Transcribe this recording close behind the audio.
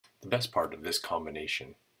The best part of this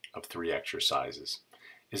combination of three exercises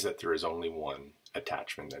is that there is only one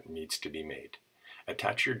attachment that needs to be made.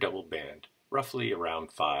 Attach your double band roughly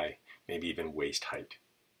around thigh, maybe even waist height.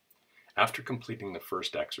 After completing the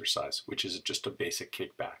first exercise, which is just a basic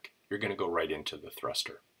kickback, you're going to go right into the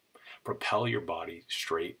thruster. Propel your body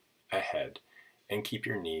straight ahead and keep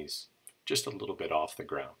your knees just a little bit off the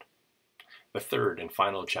ground. The third and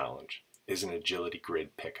final challenge is an agility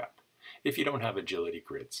grid pickup. If you don't have agility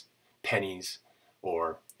grids, pennies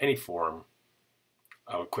or any form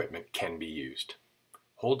of equipment can be used.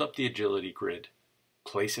 Hold up the agility grid,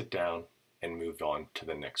 place it down, and move on to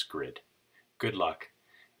the next grid. Good luck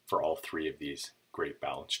for all three of these great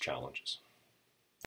balance challenges.